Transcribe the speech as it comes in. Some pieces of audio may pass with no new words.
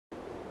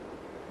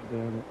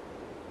damn it.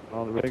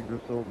 All the regular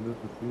sold this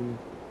is too.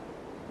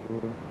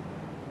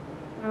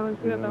 Oh,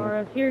 let's get the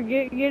RS. Here,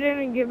 get in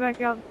and get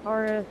back out the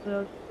RS,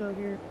 so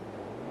here.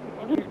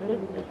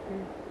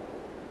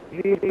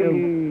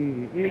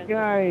 Hey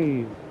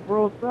guys,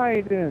 Bro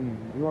Sidon.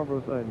 You are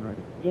Bro Sidon, right?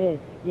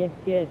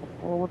 Yes.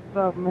 Oh, what's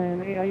up,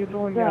 man? Hey, how you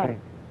doing, guy?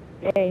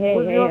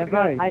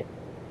 Hey,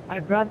 I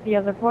brought the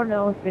other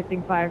porno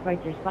fitting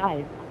Firefighters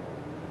 5.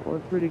 Oh,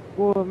 it's pretty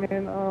cool,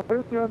 man.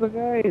 Where's the other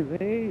guys?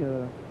 Hey,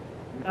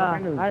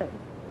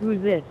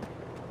 Who's this?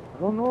 I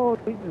don't know.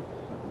 I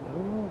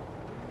don't know.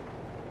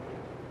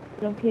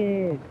 Some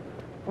kid.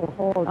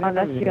 Oh,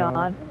 That's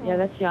John. Yeah,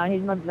 that's John.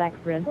 He's my black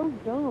friend. Oh,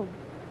 dumb.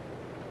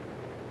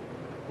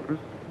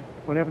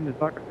 What happened to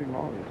Dr.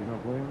 Molly? You know,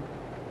 William?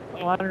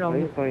 Oh, I don't know.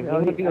 He's fine. He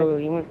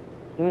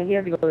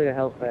had to go to the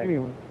health back.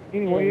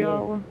 Anyway,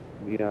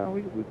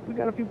 we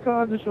got a few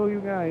cars to show you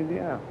guys,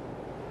 yeah.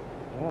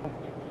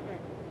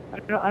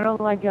 I don't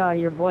like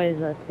your boys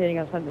sitting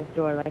outside the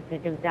store like they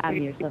can stab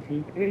me or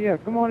something. Yeah,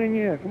 come on in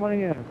here. Come on in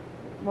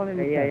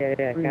here.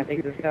 Yeah. Can I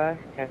take this guy?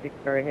 Can I take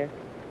this guy right here?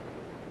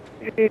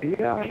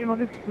 Yeah, you know,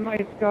 this is a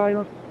nice guy, you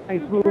know,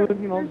 nice hood,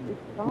 you know,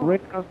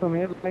 great custom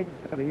headlights,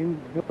 got the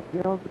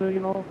filter, you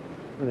know,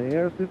 for the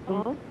air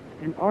system.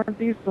 And aren't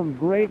these some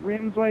great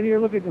rims right here?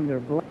 Look at them, they're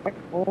black.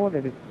 Oh,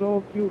 that is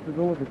so cute to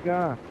go with the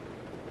car.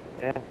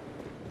 Yeah.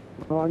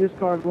 Oh, this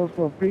car goes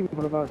for a premium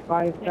of about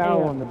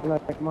 $5,000 on the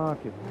black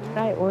market. Can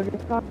I order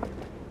this car?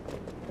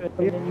 Yeah,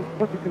 you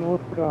can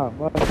order the car,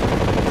 but...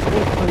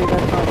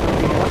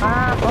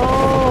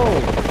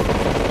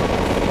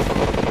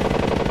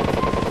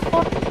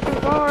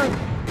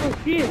 Oh,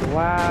 shit.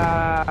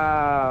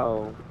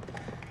 Wow!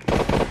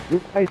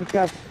 This place has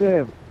got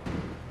saved.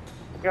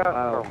 Got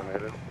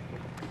terminated.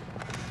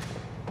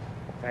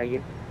 Thank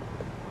you.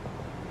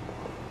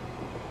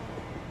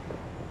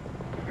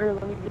 Here,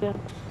 let me get in.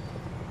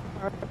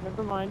 Alright,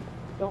 never mind.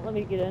 Don't let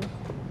me get in.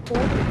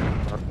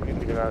 We need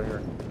to get out of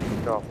here.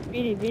 Go.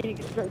 Beanie,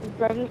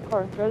 drive this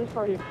car. Drive this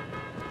car here.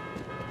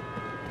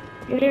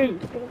 Get in.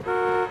 Beanie,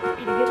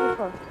 get in this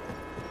car.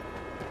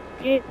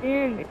 Get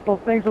in. Well,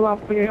 thanks a lot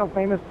for your help,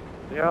 Famous.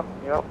 Yep,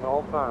 the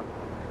whole time.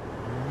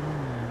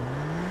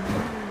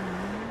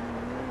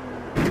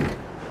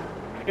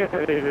 Yeah,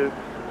 it is.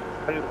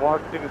 I just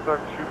walked in and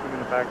started shooting in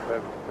the back of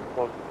that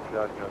close to the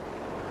shotgun.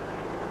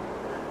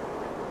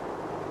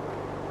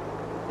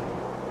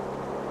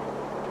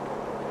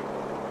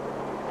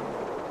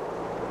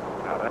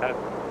 Now that's a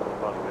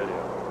fun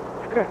video.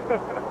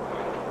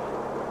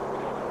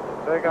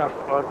 They got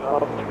fun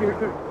up.